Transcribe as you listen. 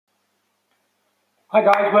Hi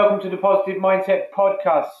guys, welcome to the Positive Mindset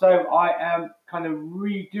Podcast. So I am kind of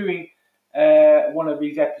redoing one of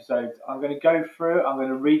these episodes. I'm going to go through, I'm going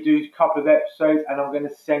to redo a couple of episodes and I'm going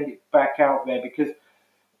to send it back out there because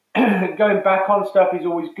going back on stuff is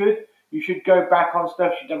always good. You should go back on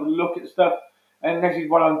stuff, you should have a look at stuff, and this is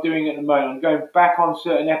what I'm doing at the moment. I'm going back on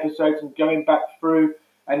certain episodes and going back through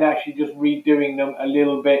and actually just redoing them a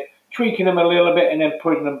little bit, tweaking them a little bit and then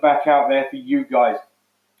putting them back out there for you guys.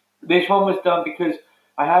 This one was done because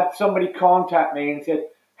I had somebody contact me and said,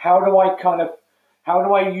 how do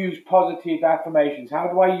I use positive affirmations? How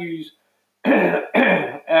do I use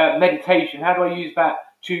meditation? How do I use that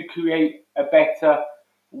to create a better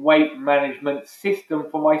weight management system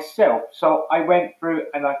for myself? So I went through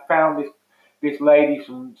and I found this lady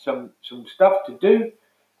some stuff to do.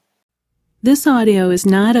 This audio is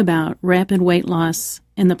not about rapid weight loss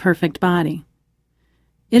and the perfect body.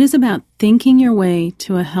 It is about thinking your way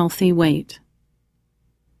to a healthy weight.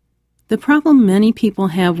 The problem many people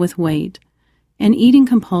have with weight and eating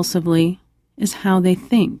compulsively is how they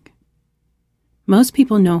think. Most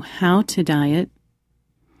people know how to diet.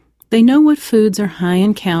 They know what foods are high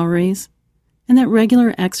in calories and that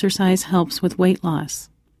regular exercise helps with weight loss.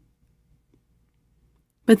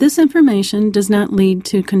 But this information does not lead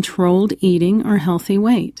to controlled eating or healthy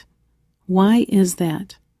weight. Why is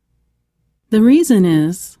that? The reason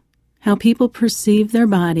is how people perceive their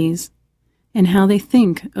bodies and how they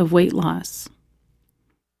think of weight loss.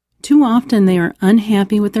 Too often they are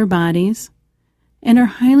unhappy with their bodies and are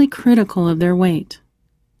highly critical of their weight.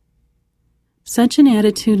 Such an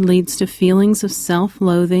attitude leads to feelings of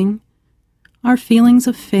self-loathing or feelings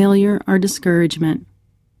of failure or discouragement,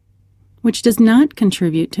 which does not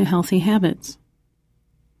contribute to healthy habits.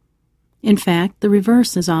 In fact, the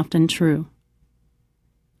reverse is often true.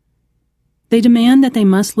 They demand that they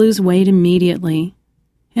must lose weight immediately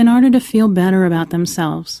in order to feel better about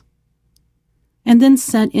themselves, and then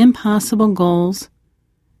set impossible goals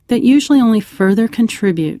that usually only further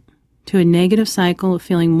contribute to a negative cycle of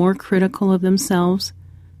feeling more critical of themselves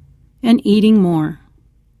and eating more.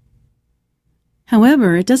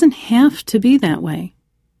 However, it doesn't have to be that way.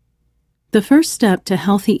 The first step to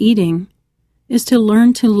healthy eating is to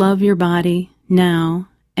learn to love your body now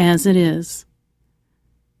as it is.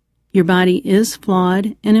 Your body is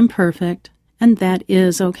flawed and imperfect, and that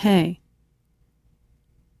is okay.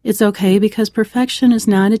 It's okay because perfection is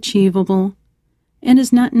not achievable and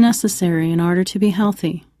is not necessary in order to be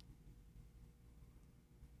healthy.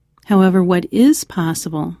 However, what is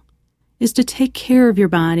possible is to take care of your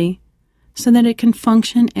body so that it can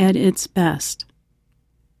function at its best.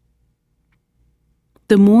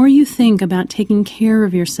 The more you think about taking care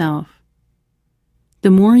of yourself,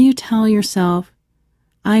 the more you tell yourself,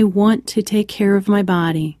 I want to take care of my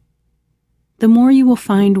body, the more you will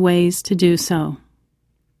find ways to do so.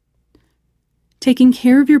 Taking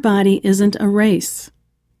care of your body isn't a race.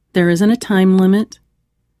 There isn't a time limit.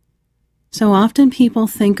 So often people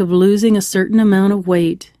think of losing a certain amount of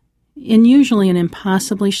weight in usually an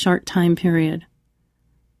impossibly short time period.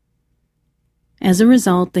 As a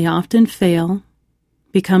result, they often fail,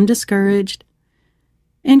 become discouraged,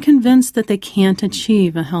 and convinced that they can't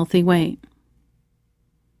achieve a healthy weight.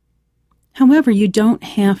 However, you don't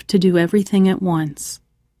have to do everything at once.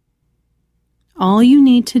 All you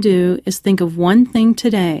need to do is think of one thing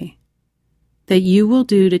today that you will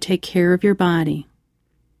do to take care of your body.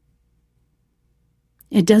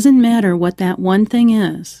 It doesn't matter what that one thing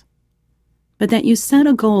is, but that you set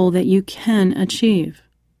a goal that you can achieve.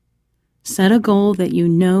 Set a goal that you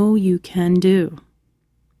know you can do.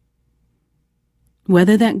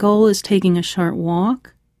 Whether that goal is taking a short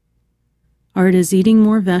walk, or it is eating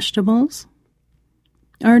more vegetables,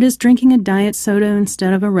 or it is drinking a diet soda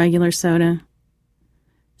instead of a regular soda,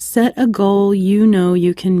 set a goal you know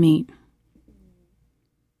you can meet.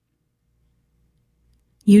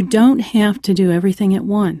 You don't have to do everything at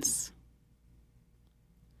once.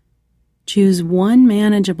 Choose one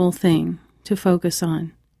manageable thing to focus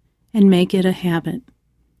on and make it a habit.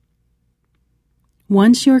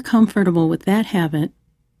 Once you're comfortable with that habit,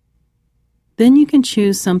 then you can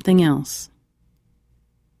choose something else.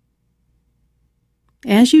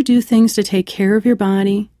 As you do things to take care of your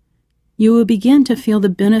body, you will begin to feel the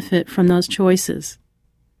benefit from those choices,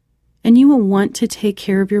 and you will want to take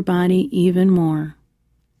care of your body even more.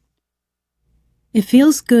 It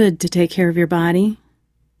feels good to take care of your body.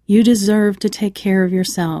 You deserve to take care of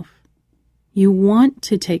yourself. You want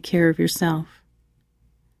to take care of yourself.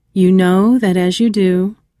 You know that as you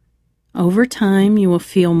do, over time you will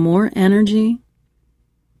feel more energy.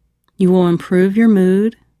 You will improve your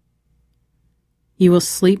mood. You will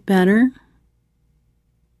sleep better.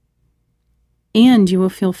 and you will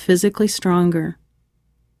feel physically stronger.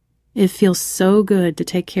 It feels so good to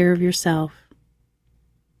take care of yourself.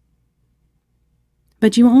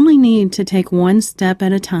 But you only need to take one step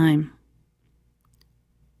at a time.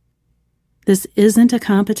 This isn't a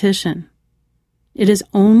competition. It is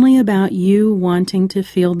only about you wanting to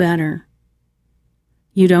feel better.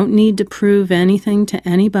 You don't need to prove anything to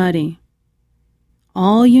anybody.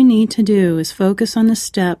 All you need to do is focus on the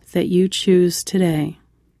step that you choose today.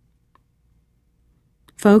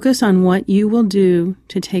 Focus on what you will do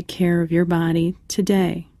to take care of your body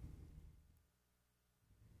today.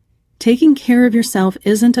 Taking care of yourself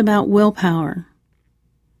isn't about willpower.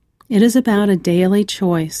 It is about a daily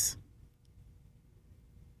choice.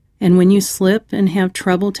 And when you slip and have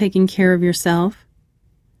trouble taking care of yourself,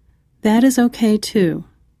 that is okay too.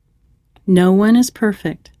 No one is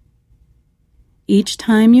perfect. Each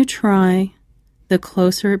time you try, the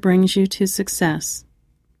closer it brings you to success.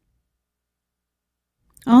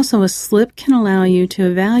 Also, a slip can allow you to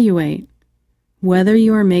evaluate whether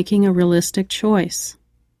you are making a realistic choice.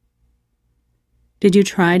 Did you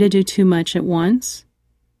try to do too much at once?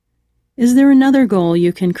 Is there another goal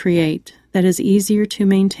you can create that is easier to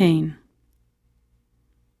maintain?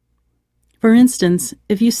 For instance,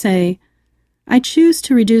 if you say, I choose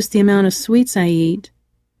to reduce the amount of sweets I eat,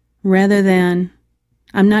 rather than,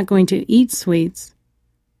 I'm not going to eat sweets,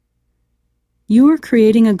 you are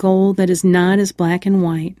creating a goal that is not as black and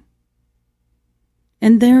white,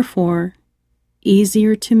 and therefore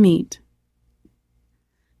easier to meet.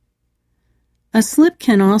 A slip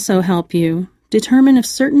can also help you determine if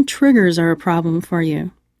certain triggers are a problem for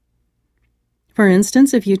you. For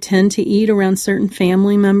instance, if you tend to eat around certain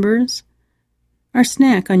family members or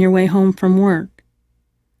snack on your way home from work.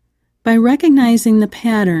 By recognizing the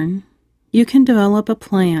pattern, you can develop a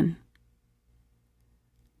plan.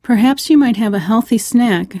 Perhaps you might have a healthy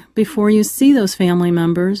snack before you see those family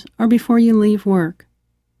members or before you leave work.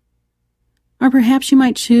 Or perhaps you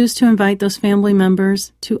might choose to invite those family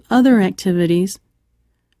members to other activities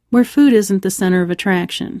where food isn't the center of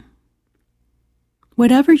attraction.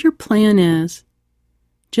 Whatever your plan is,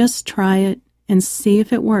 just try it and see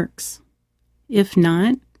if it works. If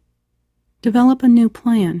not, develop a new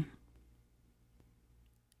plan.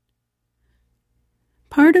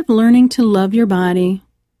 Part of learning to love your body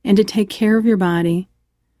and to take care of your body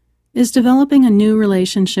is developing a new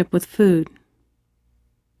relationship with food.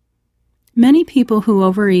 Many people who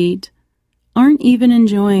overeat aren't even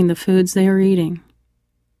enjoying the foods they are eating.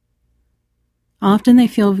 Often they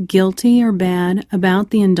feel guilty or bad about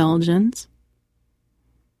the indulgence,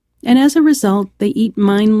 and as a result, they eat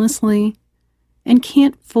mindlessly and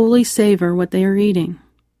can't fully savor what they are eating.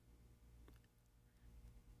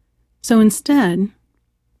 So instead,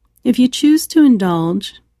 if you choose to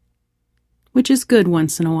indulge, which is good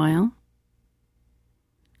once in a while,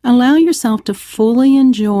 allow yourself to fully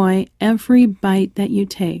enjoy every bite that you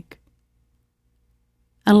take.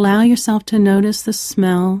 Allow yourself to notice the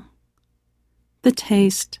smell, the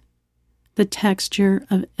taste, the texture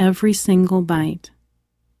of every single bite.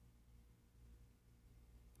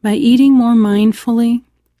 By eating more mindfully,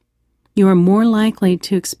 you are more likely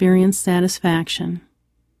to experience satisfaction.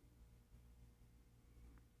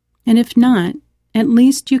 And if not, at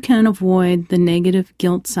least you can avoid the negative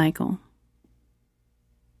guilt cycle.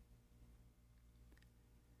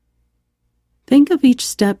 Think of each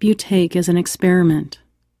step you take as an experiment.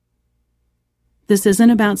 This isn't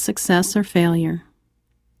about success or failure.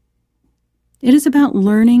 It is about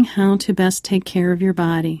learning how to best take care of your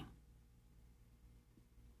body.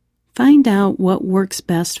 Find out what works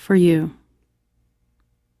best for you.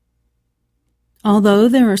 Although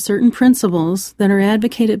there are certain principles that are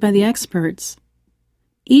advocated by the experts,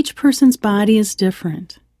 each person's body is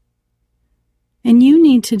different, and you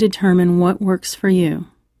need to determine what works for you.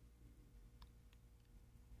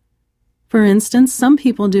 For instance, some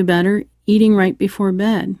people do better eating right before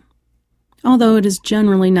bed, although it is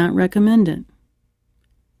generally not recommended.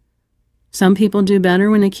 Some people do better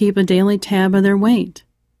when they keep a daily tab of their weight,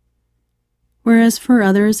 whereas for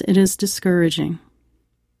others it is discouraging.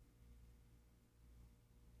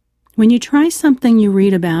 When you try something you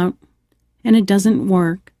read about and it doesn't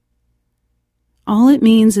work, all it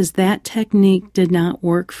means is that technique did not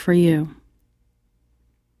work for you.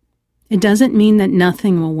 It doesn't mean that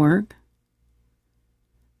nothing will work.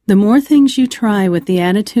 The more things you try with the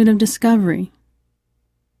attitude of discovery,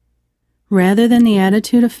 rather than the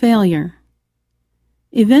attitude of failure,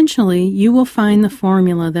 eventually you will find the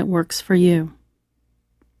formula that works for you.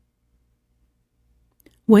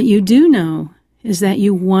 What you do know is that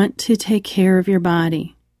you want to take care of your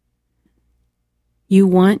body. You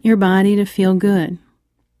want your body to feel good.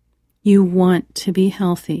 You want to be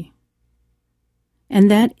healthy, and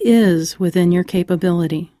that is within your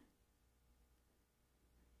capability.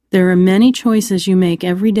 There are many choices you make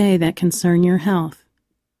every day that concern your health.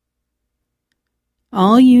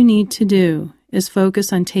 All you need to do is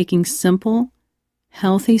focus on taking simple,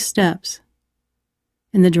 healthy steps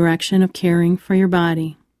in the direction of caring for your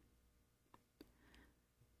body.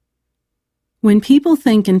 When people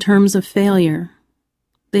think in terms of failure,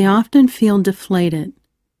 they often feel deflated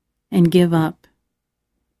and give up.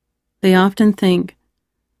 They often think,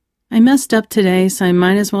 I messed up today, so I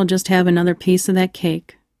might as well just have another piece of that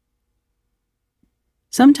cake.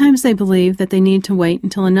 Sometimes they believe that they need to wait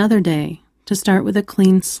until another day to start with a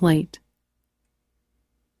clean slate.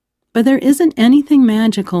 But there isn't anything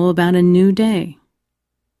magical about a new day.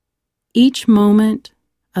 Each moment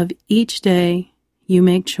of each day, you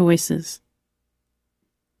make choices.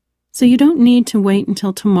 So you don't need to wait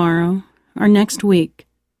until tomorrow or next week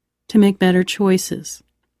to make better choices.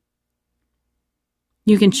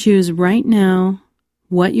 You can choose right now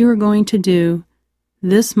what you are going to do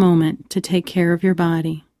this moment to take care of your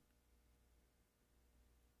body.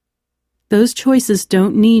 Those choices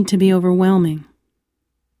don't need to be overwhelming.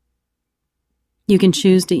 You can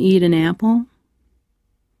choose to eat an apple.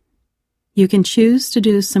 You can choose to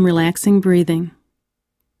do some relaxing breathing.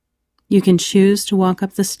 You can choose to walk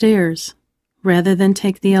up the stairs rather than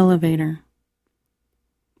take the elevator.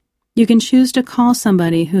 You can choose to call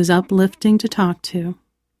somebody who's uplifting to talk to.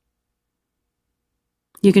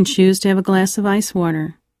 You can choose to have a glass of ice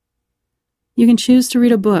water. You can choose to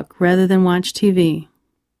read a book rather than watch TV.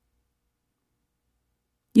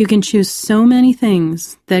 You can choose so many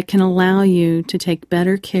things that can allow you to take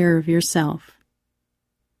better care of yourself.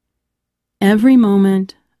 Every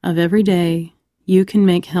moment of every day, you can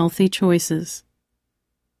make healthy choices.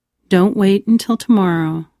 Don't wait until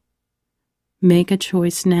tomorrow. Make a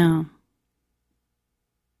choice now.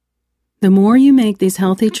 The more you make these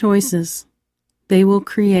healthy choices, they will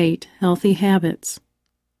create healthy habits.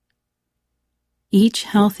 Each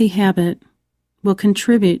healthy habit will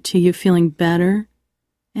contribute to you feeling better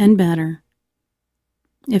and better.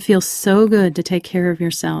 It feels so good to take care of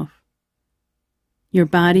yourself. Your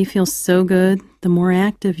body feels so good the more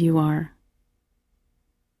active you are.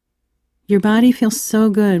 Your body feels so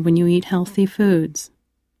good when you eat healthy foods.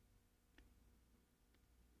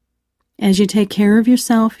 As you take care of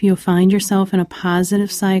yourself, you'll find yourself in a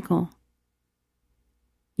positive cycle.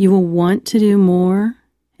 You will want to do more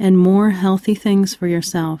and more healthy things for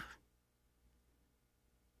yourself.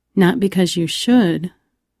 Not because you should,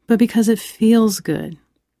 but because it feels good.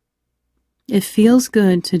 It feels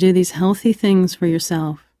good to do these healthy things for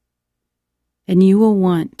yourself, and you will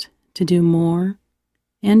want to do more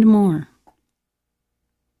and more.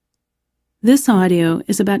 This audio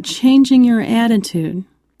is about changing your attitude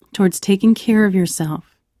towards taking care of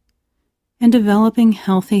yourself and developing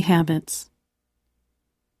healthy habits.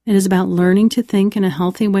 It is about learning to think in a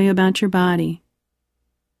healthy way about your body.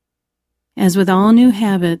 As with all new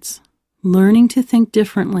habits, learning to think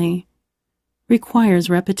differently requires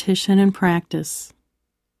repetition and practice.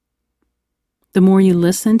 The more you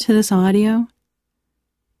listen to this audio,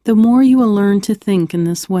 the more you will learn to think in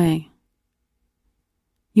this way.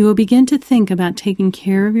 You will begin to think about taking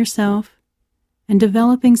care of yourself and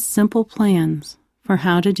developing simple plans for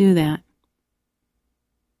how to do that.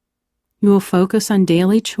 You will focus on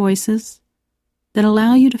daily choices that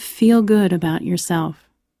allow you to feel good about yourself.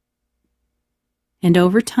 And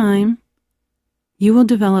over time, you will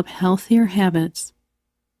develop healthier habits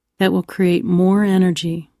that will create more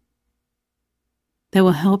energy, that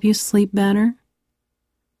will help you sleep better,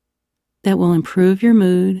 that will improve your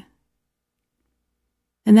mood,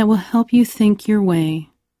 and that will help you think your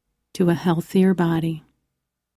way to a healthier body.